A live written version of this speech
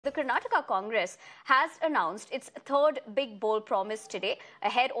The Karnataka Congress has announced its third big bold promise today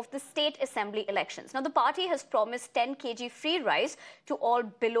ahead of the state assembly elections. Now, the party has promised 10 kg free rice to all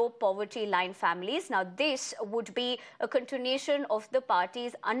below poverty line families. Now, this would be a continuation of the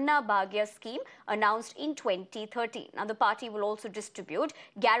party's Anna Bhagya scheme announced in 2013. Now, the party will also distribute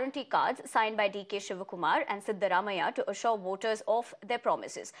guarantee cards signed by DK Shivakumar and Siddaramaiah to assure voters of their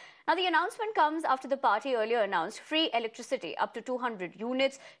promises. Now, the announcement comes after the party earlier announced free electricity up to 200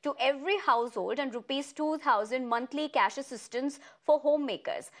 units to every household and rupees 2,000 monthly cash assistance for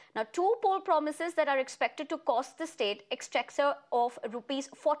homemakers. Now, two poll promises that are expected to cost the state exchequer of rupees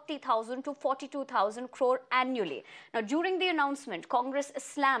 40,000 to 42,000 crore annually. Now, during the announcement, Congress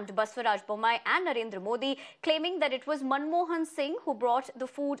slammed Baswaraj Bommai and Narendra Modi, claiming that it was Manmohan Singh who brought the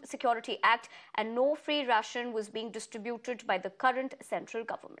Food Security Act and no free ration was being distributed by the current central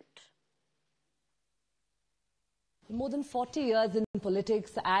government. More than 40 years in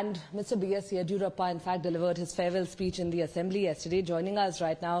politics, and Mr. B.S. Yediyurappa in fact delivered his farewell speech in the assembly yesterday. Joining us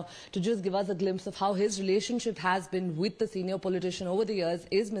right now to just give us a glimpse of how his relationship has been with the senior politician over the years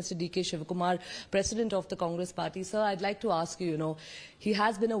is Mr. D.K. Shivakumar, President of the Congress Party. Sir, I'd like to ask you, he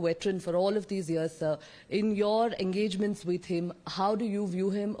has been a veteran for all of these years, sir. In your engagements with him, how do you view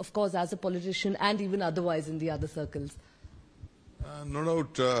him, of course, as a politician and even otherwise in the other circles? No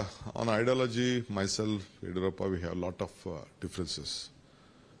doubt, on ideology, myself, Yediyurappa, we have a lot of differences.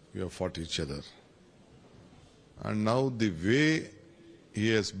 We have fought each other. And now the way he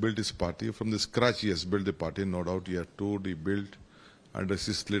has built his party, from the scratch he has built the party, no doubt he built under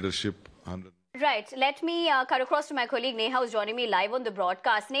his leadership. Right. Let me cut across to my colleague Neha, who's joining me live on the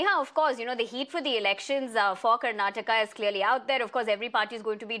broadcast. Neha, of course, the heat for the elections for Karnataka is clearly out there. Of course, every party is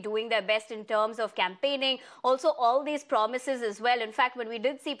going to be doing their best in terms of campaigning. Also, all these promises as well. In fact, when we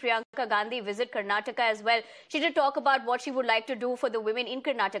did see Priyanka Gandhi visit Karnataka as well, she did talk about what she would like to do for the women in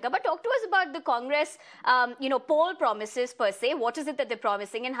Karnataka. But talk to us about the Congress, poll promises per se. What is it that they're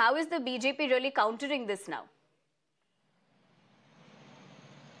promising and how is the BJP really countering this now?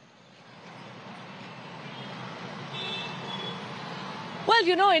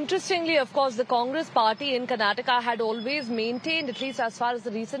 Well, interestingly, of course, the Congress party in Karnataka had always maintained, at least as far as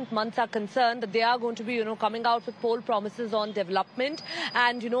the recent months are concerned, that they are going to be, coming out with poll promises on development.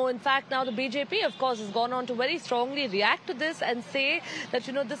 And, in fact, now the BJP, of course, has gone on to very strongly react to this and say that,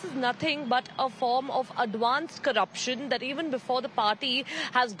 this is nothing but a form of advanced corruption, that even before the party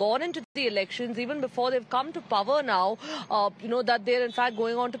has gone into the elections, even before they've come to power now, that they're in fact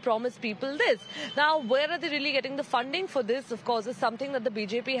going on to promise people this. Now, where are they really getting the funding for this, of course, is something that the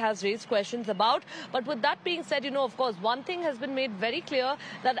BJP has raised questions about. But with that being said, of course, one thing has been made very clear,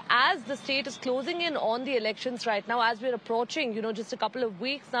 that as the state is closing in on the elections right now, as we're approaching, just a couple of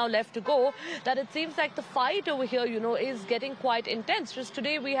weeks now left to go, that it seems like the fight over here, is getting quite intense. Just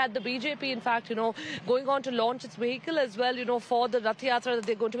today we had the BJP, in fact, going on to launch its vehicle as well, for the Rath Yatra that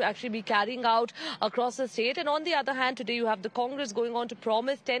they're going to actually be carrying out across the state. And on the other hand, today you have the Congress going on to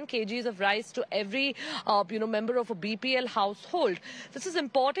promise 10 kgs of rice to every, member of a BPL household. This is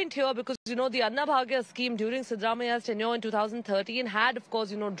important here because, the Anna Bhagya scheme during Siddaramaiah's tenure in 2013 had, of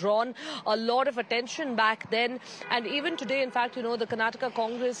course, drawn a lot of attention back then. And even today, in fact, the Karnataka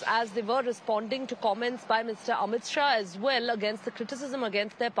Congress, as they were responding to comments by Mr. Amit Shah as well against the criticism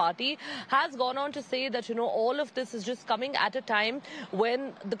against their party, has gone on to say that, all of this is just coming at a time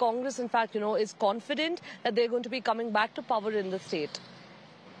when the Congress, in fact, is confident that they're going to be coming back to power in the state.